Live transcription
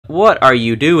What are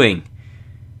you doing?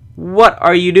 What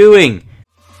are you doing?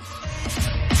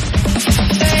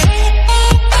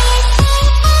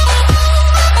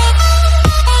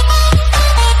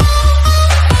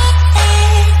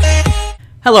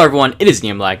 Hello everyone, it is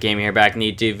Neon Black Gaming here back in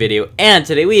the YouTube video, and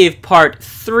today we have part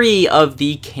 3 of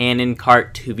the Cannon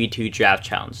Cart 2v2 Draft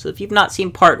Challenge. So if you've not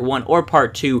seen part 1 or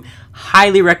part 2,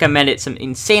 highly recommend it. Some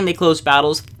insanely close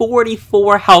battles,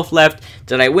 44 health left.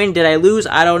 Did I win? Did I lose?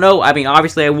 I don't know. I mean,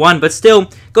 obviously I won, but still,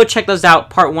 go check those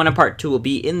out. Part 1 and part 2 will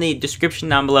be in the description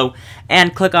down below,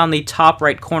 and click on the top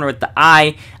right corner with the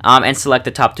eye, and select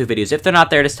the top 2 videos. If they're not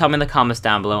there, just tell me in the comments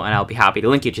down below, and I'll be happy to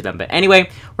link you to them. But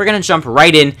anyway, we're going to jump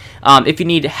right in. If you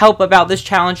need help about this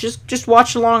challenge, just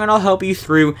watch along, and I'll help you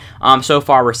through. So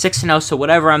far, we're 6-0, so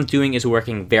whatever I'm doing is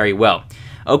working very well.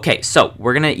 Okay, so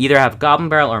we're going to either have Goblin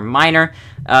Barrel or Miner.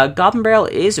 Goblin Barrel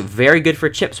is very good for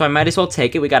chip, so I might as well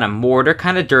take it. We got a Mortar,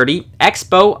 kind of dirty.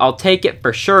 Expo, I'll take it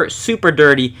for sure. Super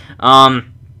dirty.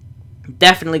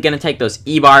 Definitely going to take those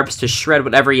E-Barbs to shred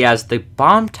whatever he has. The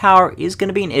Bomb Tower is going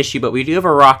to be an issue, but we do have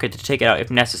a Rocket to take it out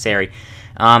if necessary.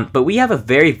 But we have a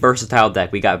very versatile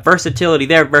deck. We got versatility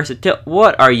there.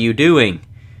 What are you doing?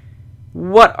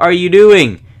 What are you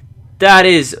doing? That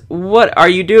is, what are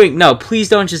you doing? No, please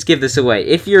don't just give this away.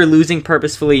 If you're losing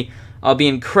purposefully, I'll be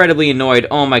incredibly annoyed.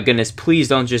 Oh my goodness, please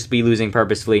don't just be losing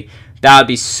purposefully. That would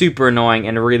be super annoying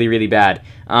and really, really bad.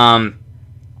 I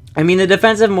mean, the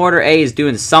defensive Mortar A is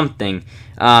doing something.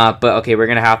 But okay, we're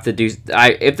going to have to do...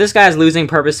 if this guy's losing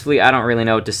purposefully, I don't really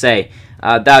know what to say.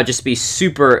 That would just be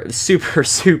super, super,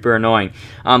 super annoying.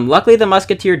 Luckily, the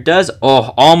Musketeer does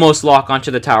almost lock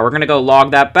onto the tower. We're going to go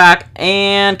log that back.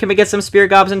 And can we get some Spear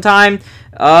Gobs in time?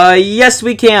 Yes,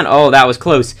 we can. Oh, that was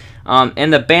close.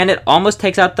 And the Bandit almost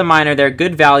takes out the Miner there.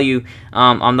 Good value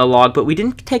on the log. But we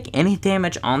didn't take any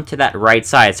damage onto that right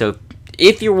side. So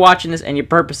if you're watching this and you're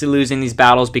purposely losing these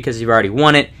battles because you've already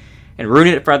won it, and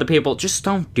ruining it for other people, just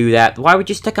don't do that. Why would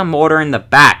you stick a Mortar in the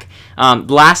back?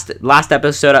 Last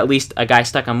episode, at least, a guy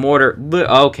stuck a Mortar.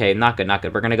 Okay, not good, not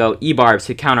good. We're going to go E-Barbs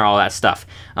to counter all that stuff.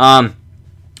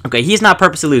 Okay, he's not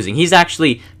purposely losing. He's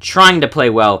actually trying to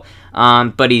play well,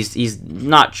 but he's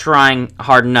not trying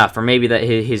hard enough, or maybe that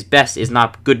his best is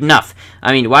not good enough.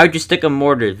 I mean, why would you stick a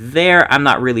Mortar there? I'm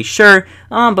not really sure,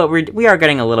 but we are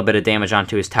getting a little bit of damage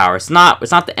onto his tower. It's not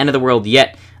the end of the world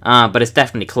yet, but it's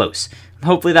definitely close.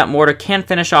 Hopefully that Mortar can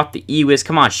finish off the E-Wiz.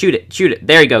 Come on, shoot it, shoot it.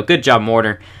 There you go. Good job,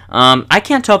 Mortar. I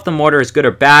can't tell if the Mortar is good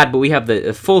or bad, but we have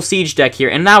the full siege deck here.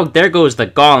 And now there goes the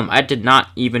Golem. I did not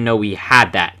even know we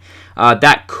had that.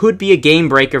 That could be a game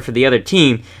breaker for the other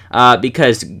team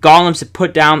because Golems to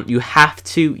put down, you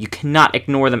cannot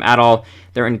ignore them at all.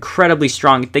 They're incredibly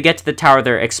strong. If they get to the tower,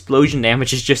 their explosion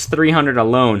damage is just 300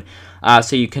 alone.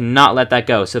 So you cannot let that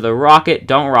go. So the Rocket,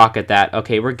 don't rocket that.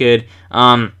 Okay, we're good.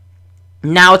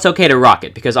 Now it's okay to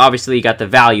rocket, because obviously you got the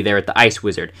value there at the Ice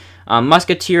Wizard.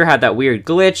 Musketeer had that weird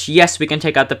glitch. Yes, we can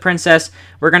take out the Princess.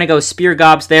 We're going to go Spear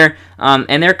Gobs there.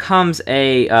 And there comes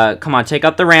a... come on, take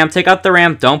out the Ram. Take out the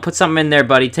Ram. Don't put something in there,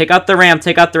 buddy. Take out the Ram.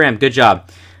 Take out the Ram. Good job.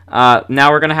 Now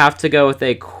we're going to have to go with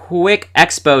a quick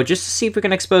Expo, just to see if we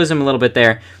can expose him a little bit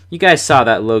there. You guys saw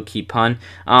that low-key pun.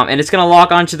 And it's going to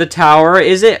lock onto the tower.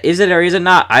 Is it or is it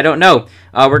not? I don't know.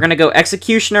 We're going to go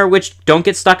Executioner, which don't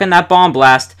get stuck in that Bomb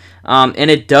Blast. And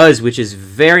it does, which is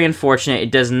very unfortunate.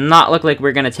 It does not look like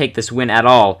we're going to take this win at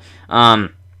all. At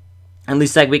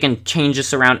least like we can change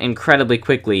this around incredibly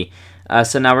quickly.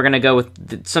 So now we're going to go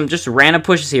with some just random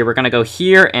pushes here. We're going to go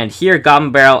here and here,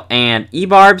 Goblin Barrel and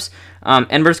E-Barbs.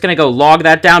 And we're just going to go log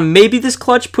that down. Maybe this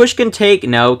clutch push can take...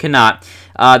 No, cannot.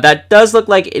 That does look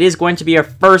like it is going to be our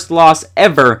first loss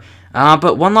ever.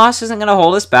 But one loss isn't going to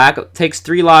hold us back. It takes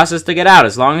 3 losses to get out.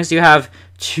 As long as you have...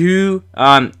 as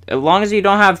long as you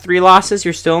don't have 3 losses,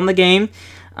 you're still in the game.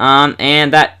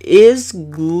 And that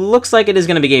looks like it is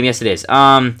going to be game. Yes, it is.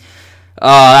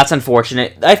 That's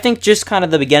unfortunate. I think just kind of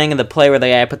the beginning of the play where the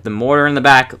guy put the Mortar in the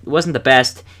back wasn't the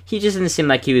best. He just didn't seem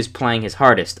like he was playing his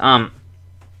hardest.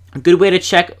 A good way to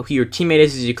check who your teammate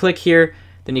is you click here,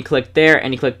 then you click there,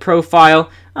 and you click Profile.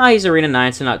 He's Arena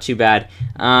 9, so not too bad.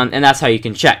 And that's how you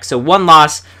can check. So 1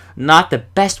 loss, not the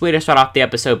best way to start off the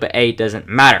episode, but it doesn't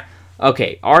matter.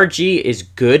 Okay, RG is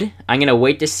good. I'm going to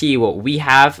wait to see what we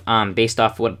have based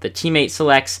off what the teammate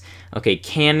selects. Okay,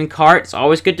 Cannon Cart. It's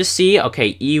always good to see.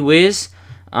 Okay, E-Wiz.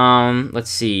 Let's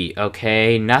see.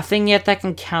 Okay, nothing yet that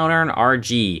can counter an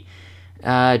RG.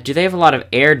 Do they have a lot of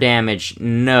air damage?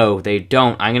 No, they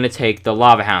don't. I'm going to take the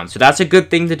Lava Hound. So that's a good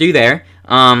thing to do there.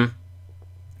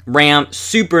 Ram,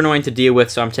 super annoying to deal with,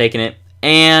 so I'm taking it.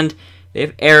 And they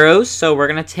have arrows, so we're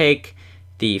going to take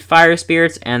the Fire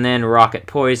Spirits and then Rocket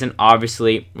Poison.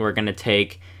 Obviously, we're going to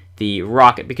take the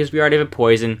rocket because we already have a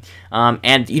poison,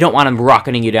 and you don't want him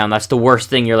rocketing you down. That's the worst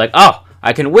thing. You're like, oh,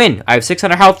 I can win. I have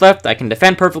 600 health left. I can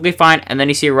defend perfectly fine, and then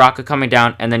you see a rocket coming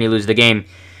down, and then you lose the game.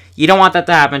 You don't want that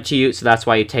to happen to you, so that's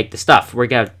why you take the stuff. We're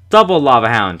going to have double Lava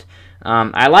Hound.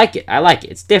 I like it. I like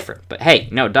it. It's different. But hey,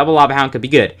 no, double Lava Hound could be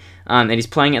good. And he's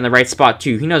playing it in the right spot,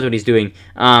 too. He knows what he's doing.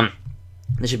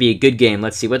 This should be a good game.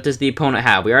 Let's see. What does the opponent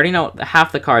have? We already know what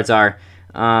half the cards are.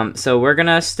 So we're going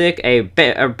to stick a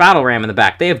battle ram in the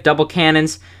back. They have double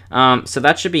cannons. So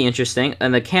that should be interesting.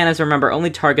 And the cannons, remember, only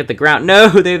target the ground. No,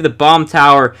 they have the bomb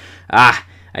tower. I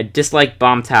dislike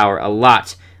bomb tower a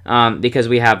lot. Because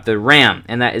we have the ram,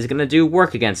 and that is going to do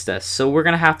work against us. So we're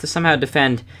going to have to somehow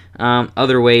defend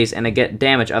other ways and get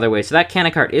damage other ways. So that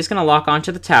cannon cart is going to lock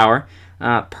onto the tower.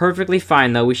 Perfectly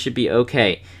fine, though. We should be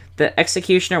okay. The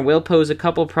Executioner will pose a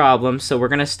couple problems, so we're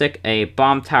going to stick a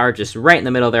bomb tower just right in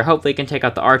the middle there. Hopefully it can take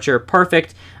out the archer.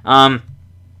 Perfect. Now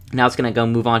it's going to go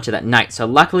move on to that knight. So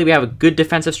luckily we have a good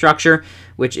defensive structure,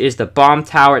 which is the bomb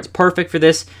tower. It's perfect for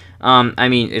this. I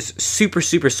mean, it's super,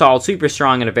 super solid, super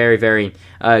strong, and a very, very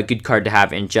good card to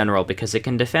have in general because it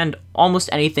can defend almost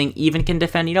anything, even can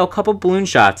defend, you know, a couple balloon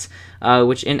shots,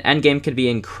 which in endgame could be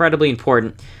incredibly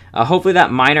important. Hopefully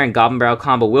that Miner and Goblin Barrel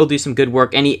combo will do some good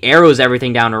work, and he arrows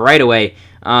everything down right away.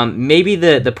 Maybe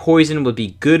the poison would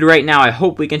be good right now. I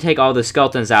hope we can take all the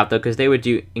skeletons out, though, because they would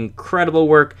do incredible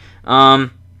work.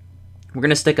 We're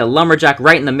going to stick a Lumberjack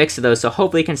right in the mix of those, so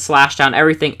hopefully it can slash down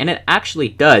everything, and it actually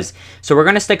does. So we're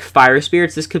going to stick Fire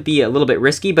Spirits. This could be a little bit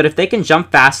risky, but if they can jump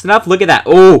fast enough, look at that.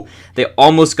 Oh, they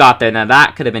almost got there. Now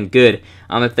that could have been good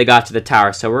if they got to the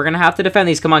tower. So we're going to have to defend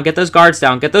these. Come on, get those guards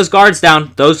down. Get those guards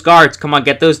down. Those guards, come on,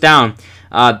 get those down.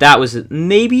 That was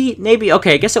maybe,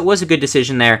 okay, I guess it was a good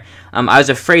decision there. I was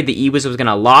afraid the E was going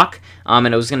to lock, and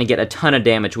it was going to get a ton of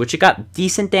damage, which it got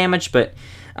decent damage, but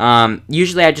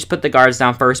usually I just put the guards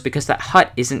down first because that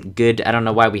hut isn't good. I don't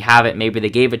know why we have it. Maybe they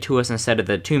gave it to us instead of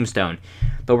the tombstone.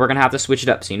 But we're going to have to switch it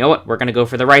up. So you know what? We're going to go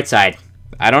for the right side.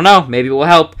 I don't know. Maybe it will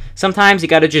help. Sometimes you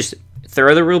got to just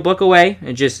throw the rule book away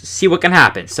and just see what can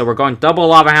happen. So we're going double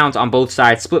Lava Hounds on both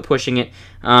sides, split pushing it.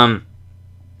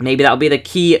 Maybe that'll be the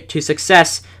key to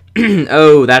success.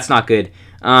 Oh, that's not good.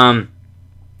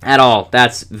 At all.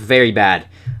 That's very bad.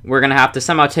 We're going to have to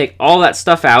somehow take all that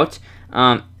stuff out.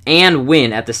 And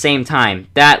win at the same time.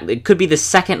 It could be the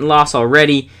second loss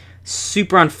already.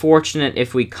 Super unfortunate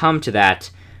if we come to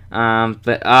that.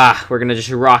 But we're going to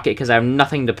just rock it because I have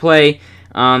nothing to play.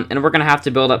 And we're going to have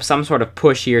to build up some sort of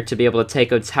push here to be able to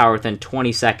take out tower within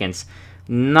 20 seconds.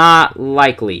 Not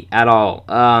likely at all.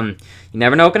 You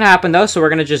never know what can happen, though, so we're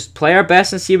going to just play our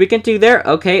best and see what we can do there.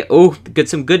 Okay, oh, get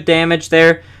some good damage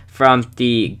there from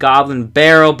the Goblin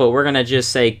Barrel, but we're going to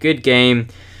just say good game.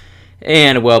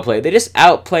 And well played. They just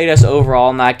outplayed us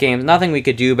overall in that game. Nothing we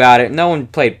could do about it. No one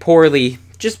played poorly.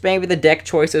 Just maybe the deck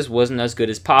choices wasn't as good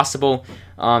as possible.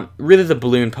 Really, the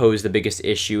balloon posed the biggest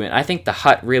issue. And I think the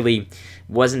hut really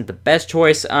wasn't the best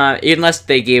choice. Unless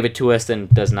they gave it to us, then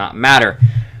it does not matter.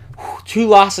 2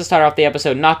 losses to start off the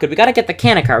episode. Not good. We got to get the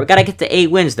cannon card. We got to get to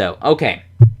 8 wins, though. Okay.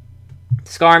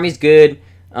 Scar Army's good.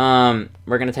 We're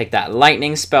going to take that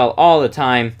lightning spell all the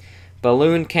time.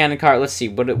 Balloon, cannon cart, let's see,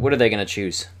 what are they going to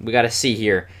choose? We got to see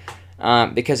here.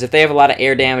 Because if they have a lot of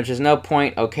air damage, there's no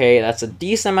point. Okay, that's a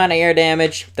decent amount of air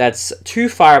damage. That's 2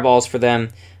 fireballs for them.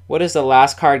 What is the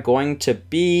last card going to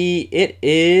be? It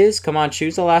is, come on,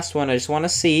 choose the last one. I just want to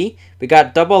see. We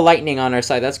got double lightning on our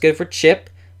side. That's good for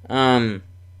Chip. Okay,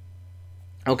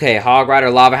 Hog Rider,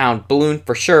 Lava Hound, Balloon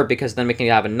for sure, because then we can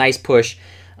have a nice push.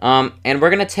 And we're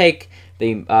going to take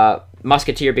the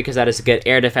Musketeer because that is a good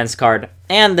air defense card,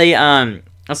 and the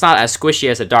it's not as squishy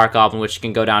as a Dark Goblin, which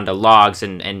can go down to logs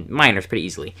and miners pretty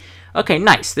easily. Okay,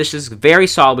 nice. This is very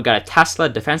solid. We got a Tesla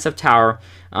defensive tower.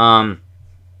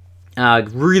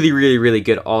 Really, really, really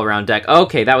good all around deck.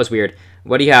 Okay, that was weird.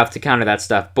 What do you have to counter that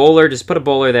stuff? Bowler, just put a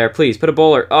bowler there, please. Put a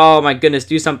bowler. Oh my goodness,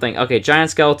 do something. Okay, Giant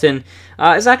Skeleton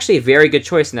is actually a very good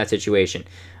choice in that situation.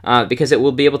 Because it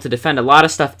will be able to defend a lot of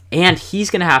stuff, and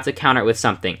he's going to have to counter it with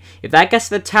something. If that gets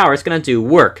to the tower, it's going to do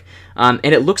work. And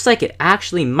it looks like it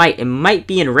actually might. It might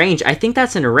be in range. I think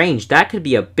that's in range. That could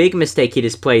be a big mistake he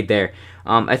just played there.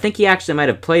 I think he actually might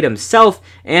have played himself,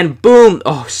 and boom!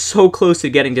 Oh, so close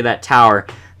to getting to that tower.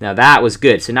 Now, that was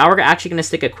good. So now we're actually going to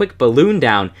stick a quick balloon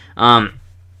down. And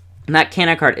that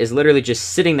cannon cart is literally just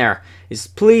sitting there.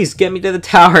 Please get me to the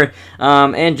tower.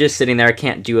 And just sitting there,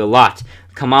 can't do a lot.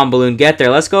 Come on, Balloon, get there.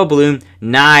 Let's go, Balloon.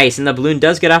 Nice. And the Balloon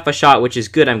does get off a shot, which is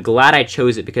good. I'm glad I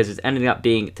chose it because it's ending up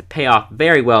being to pay off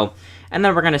very well. And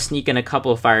then we're going to sneak in a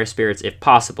couple of Fire Spirits if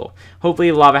possible. Hopefully,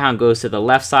 the Lava Hound goes to the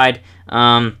left side.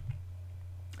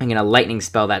 I'm going to lightning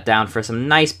spell that down for some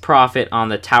nice profit on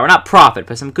the tower. Not profit,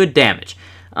 but some good damage.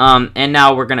 And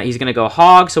now he's gonna go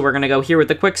hog, so we're gonna go here with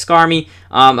the quick Skarmy.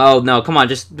 Oh no, come on,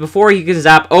 just before he can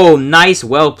zap. Oh, nice,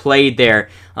 well played there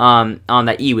on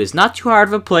that Ewis. Not too hard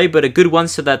of a play, but a good one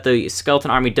so that the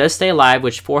skeleton army does stay alive,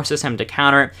 which forces him to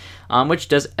counter it, which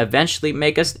does eventually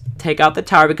make us take out the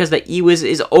tower because the Ewis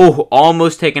is,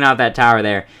 almost taking out that tower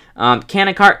there.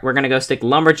 Cannon cart, we're gonna go stick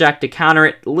lumberjack to counter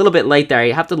it. A little bit late there,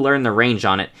 you have to learn the range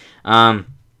on it.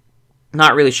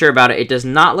 Not really sure about it. It does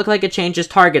not look like it changes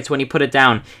targets when you put it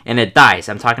down and it dies.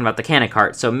 I'm talking about the cannon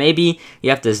cart. So maybe you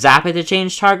have to zap it to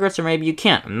change targets, or maybe you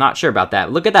can't. I'm not sure about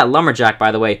that. Look at that lumberjack,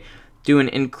 by the way. Doing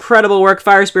incredible work.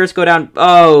 Fire spirits go down.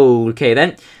 Oh, okay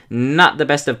then. Not the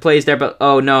best of plays there, but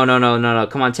oh, no.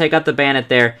 Come on, take out the bandit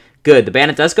there. Good. The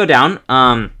bandit does go down.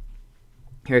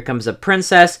 Here comes a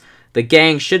princess. The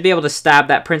gang should be able to stab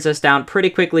that princess down pretty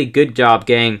quickly. Good job,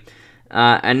 gang.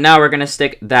 And now we're going to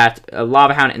stick that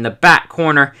lava hound in the back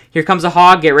corner. Here comes a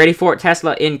hog. Get ready for it.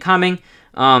 Tesla incoming.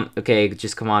 Okay,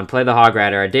 just come on. Play the hog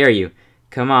rider. I dare you.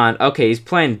 Come on. Okay, he's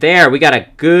playing there. We got a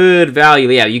good value.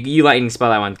 Yeah, you lightning spell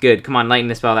that one. Good. Come on,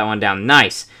 lightning spell that one down.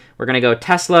 Nice. We're going to go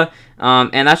Tesla.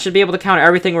 And that should be able to counter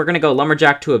everything. We're going to go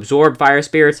lumberjack to absorb fire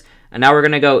spirits. And now we're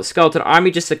going to go skeleton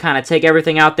army just to kind of take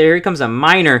everything out there. Here comes a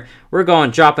miner. We're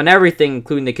going dropping everything,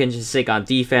 including the kitchen sink on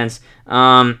defense.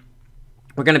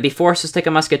 We're going to be forced to stick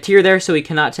a musketeer there, so we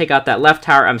cannot take out that left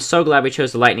tower. I'm so glad we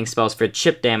chose the lightning spells for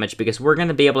chip damage, because we're going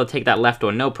to be able to take that left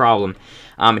one, no problem.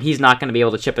 And he's not going to be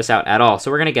able to chip us out at all.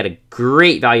 So we're going to get a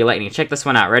great value lightning. Check this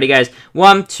one out. Ready, guys?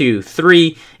 1, 2,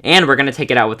 3. And we're going to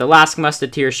take it out with the last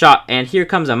musketeer shot. And here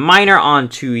comes a miner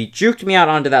onto, he juked me out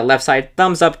onto that left side.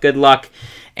 Thumbs up, good luck.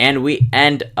 And we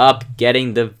end up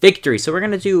getting the victory. So we're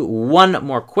going to do one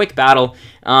more quick battle.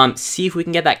 See if we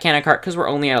can get that cannon cart, because we're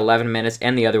only at 11 minutes,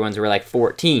 and the other ones were like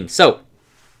 14. So,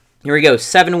 here we go.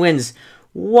 7 wins.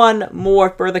 One more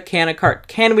for the cannon cart.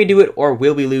 Can we do it, or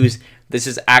will we lose? This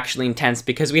is actually intense,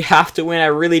 because we have to win. I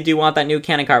really do want that new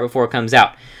cannon cart before it comes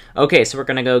out. Okay, so we're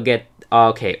going to go get...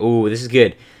 Okay, ooh, this is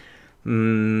good.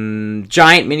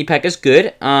 Giant mini P.E.K.K.A is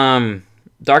good.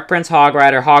 Dark Prince, Hog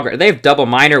Rider. They have double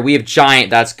miner. We have giant.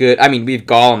 That's good. I mean, we have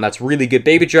golem. That's really good.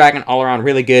 Baby dragon, all around,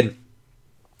 really good.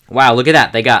 Wow, look at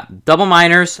that. They got double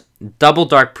miners, double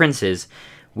dark princes.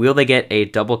 Will they get a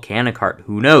double cannon cart?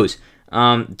 Who knows?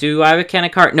 Do I have a cannon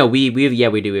cart? No, we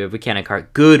do. We have a cannon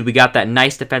cart. Good. We got that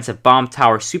nice defensive bomb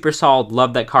tower. Super solid.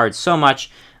 Love that card so much.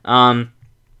 We're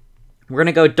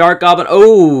gonna go Dark Goblin.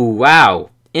 Oh, wow.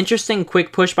 Interesting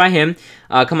quick push by him.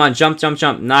 Come on, jump.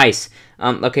 Nice.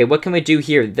 Okay, what can we do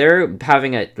here? They're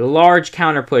having a large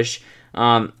counter push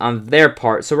on their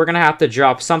part, so we're going to have to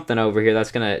drop something over here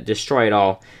that's going to destroy it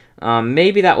all.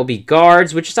 Maybe that will be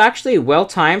guards, which is actually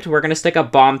well-timed. We're going to stick a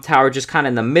bomb tower just kind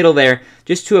of in the middle there,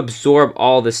 just to absorb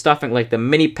all the stuffing, like the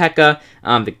mini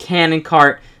P.E.K.K.A, the cannon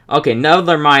cart. Okay,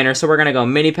 another miner, so we're going to go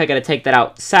mini P.E.K.K.A to take that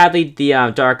out. Sadly,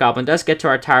 the Dark Goblin does get to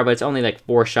our tower, but it's only like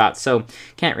 4 shots, so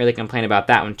can't really complain about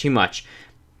that one too much.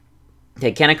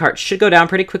 Okay, cannon cart should go down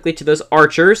pretty quickly to those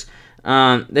archers.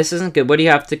 This isn't good. What do you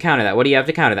have to counter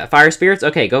that? Fire spirits?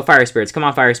 Okay, go fire spirits. Come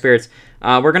on, fire spirits.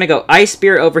 We're going to go ice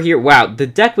spirit over here. Wow, the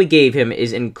deck we gave him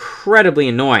is incredibly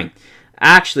annoying.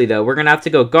 Actually, though, we're going to have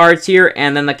to go guards here,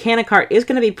 and then the cannon cart is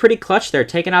going to be pretty clutch there,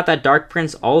 taking out that Dark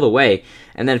Prince all the way,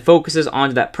 and then focuses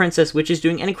onto that princess, which is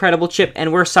doing an incredible chip,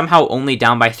 and we're somehow only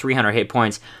down by 300 hit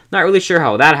points. Not really sure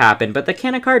how that happened, but the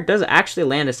cannon cart does actually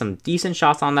land some decent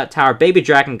shots on that tower. Baby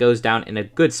Dragon goes down in a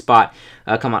good spot.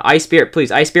 Come on, Ice Spirit,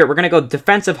 please. Ice Spirit, we're going to go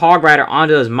defensive Hog Rider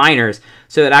onto those miners,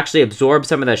 so it actually absorbs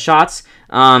some of the shots.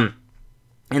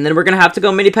 And then we're going to have to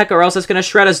go mini P.E.K.K.A or else it's going to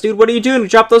shred us. Dude, what are you doing?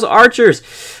 Drop those archers.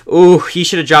 Ooh, he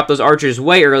should have dropped those archers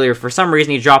way earlier. For some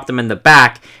reason, he dropped them in the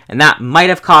back. And that might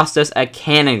have cost us a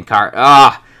cannon cart.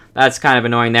 Ah, that's kind of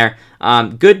annoying there.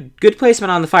 Good placement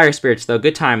on the fire spirits, though.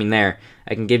 Good timing there.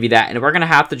 I can give you that. And we're going to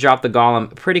have to drop the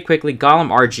golem pretty quickly. Golem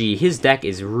RG. His deck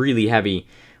is really heavy,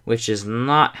 which is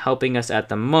not helping us at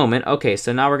the moment. Okay,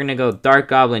 so now we're going to go Dark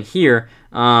Goblin here.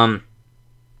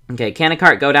 Okay, cannon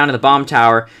cart, go down to the bomb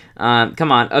tower. Come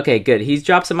on. Okay, good. He's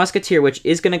dropped some musketeer, which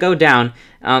is going to go down.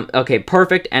 Okay,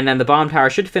 perfect. And then the bomb tower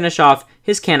should finish off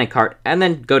his cannon cart and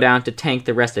then go down to tank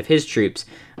the rest of his troops.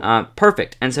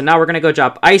 Perfect. And so now we're going to go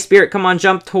drop Ice Spirit. Come on,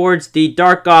 jump towards the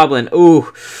Dark Goblin.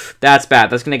 Ooh, that's bad.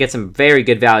 That's going to get some very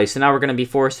good value. So now we're going to be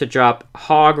forced to drop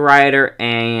Hog Rider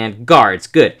and Guards.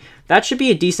 Good. That should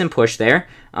be a decent push there.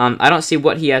 I don't see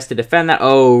what he has to defend that.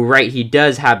 Oh, right, he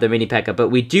does have the mini P.E.K.K.A, but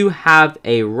we do have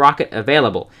a rocket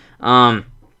available,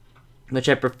 which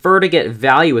I prefer to get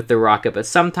value with the rocket, but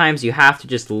sometimes you have to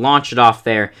just launch it off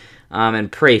there.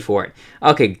 and pray for it.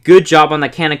 Okay, good job on the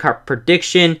cannon cart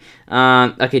prediction.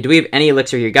 Okay, do we have any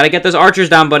elixir here? Gotta get those archers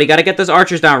down, buddy. Gotta get those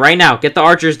archers down right now. Get the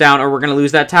archers down or we're gonna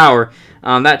lose that tower.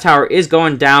 That tower is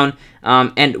going down.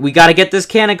 And we gotta get this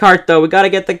cannon cart, though. We gotta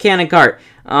get the cannon cart.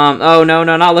 Oh, no,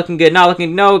 not looking good. Not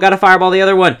looking... No, gotta fireball the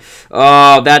other one.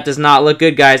 Oh, that does not look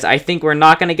good, guys. I think we're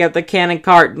not gonna get the cannon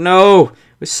cart. No!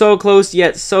 We're so close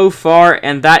yet so far,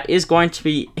 and that is going to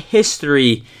be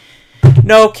history.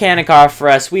 No cannon cart for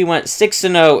us. We went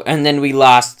 6-0, and then we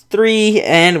lost 3,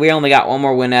 and we only got 1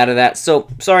 more win out of that. So,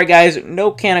 sorry guys,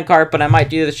 no cannon cart, but I might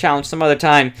do this challenge some other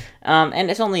time. And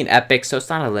it's only an epic, so it's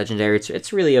not a legendary.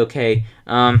 It's really okay.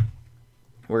 We're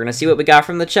gonna see what we got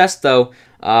from the chest, though.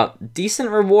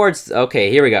 Decent rewards. Okay,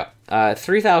 here we go.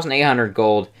 3,800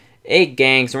 gold, 8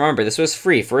 gangs. Remember, this was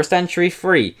free. First entry,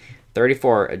 free.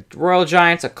 34 Royal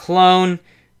Giants, a clone,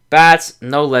 bats,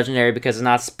 no legendary because it's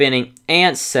not spinning,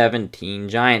 and 17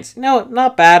 Giants. No,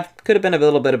 not bad. Could have been a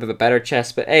little bit of a better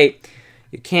chest, but hey,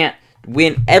 you can't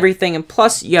win everything, and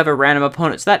plus you have a random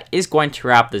opponent. So that is going to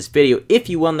wrap this video. If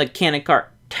you won the cannon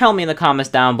cart, tell me in the comments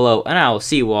down below, and I will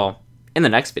see you all in the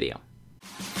next video.